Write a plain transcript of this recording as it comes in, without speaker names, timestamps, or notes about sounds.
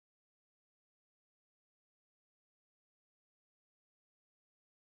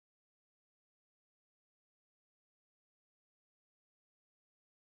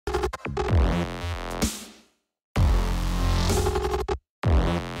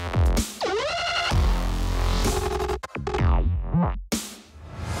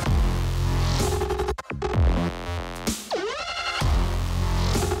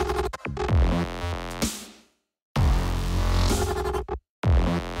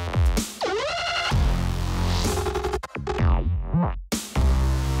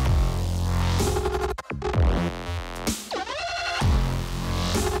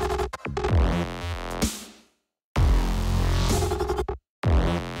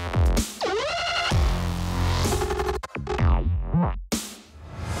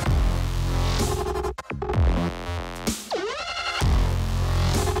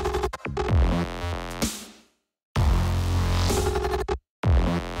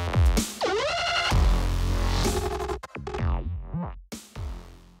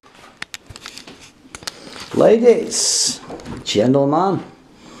Ladies, gentlemen,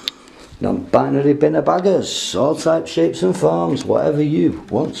 non-binary binner baggers, all types, shapes and forms, whatever you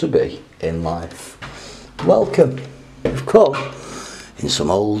want to be in life. Welcome. We've come in some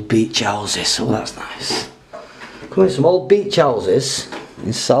old beach houses, so that's nice. Come in some old beach houses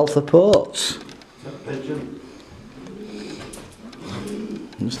in southport.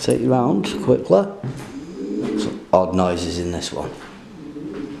 Just take you round quickly. Some odd noises in this one.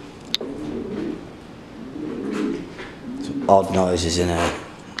 Some odd noises in here.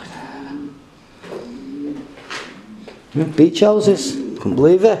 Beach houses, couldn't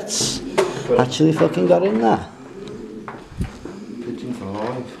believe it. Actually fucking got in there. Pigeon for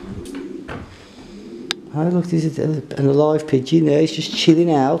life. Oh look, there's an alive pigeon there, he's just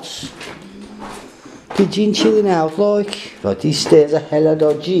chilling out. Pigeon chilling out like. But these stairs are hella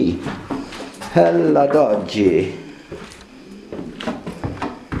dodgy. Hella dodgy.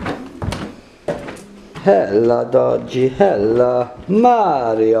 Hella dodgy, hella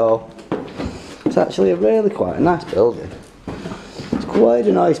Mario. It's actually really quite a nice building. It's quite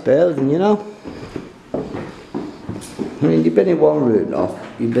a nice building, you know. I mean, you've been in one room now,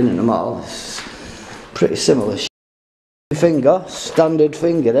 you've been in them all. It's pretty similar. Finger, standard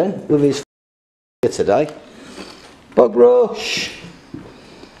finger in with his finger today. Bug rush.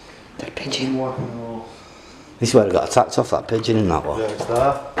 That pigeon. This is where I got attacked off, that pigeon in that one. Yeah, it's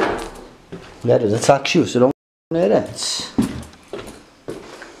there. Yeah, it attacks you, so don't near it.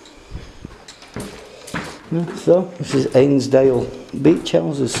 Yeah, so, this is Ainsdale beach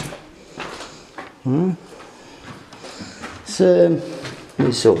houses.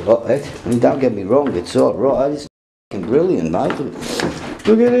 It's alright. I mean, don't get me wrong, it's alright. It's fucking brilliant, mate.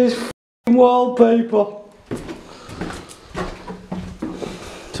 Look at this fucking wallpaper.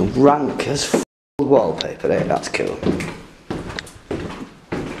 Some rank as f wallpaper there, that's cool.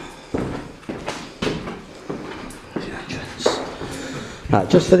 Right,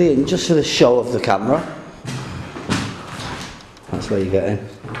 just for the show of the camera. That's where you get in.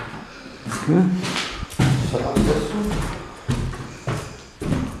 Yeah.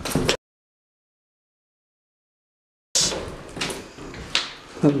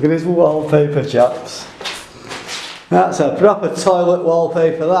 Look at this wallpaper, chaps. That's a proper toilet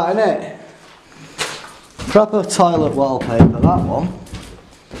wallpaper, that, isn't it? Proper toilet wallpaper, that one.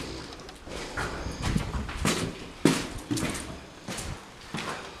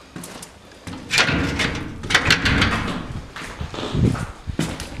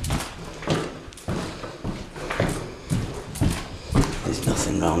 There's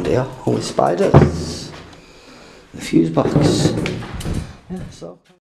nothing round here, only spiders. The fuse box.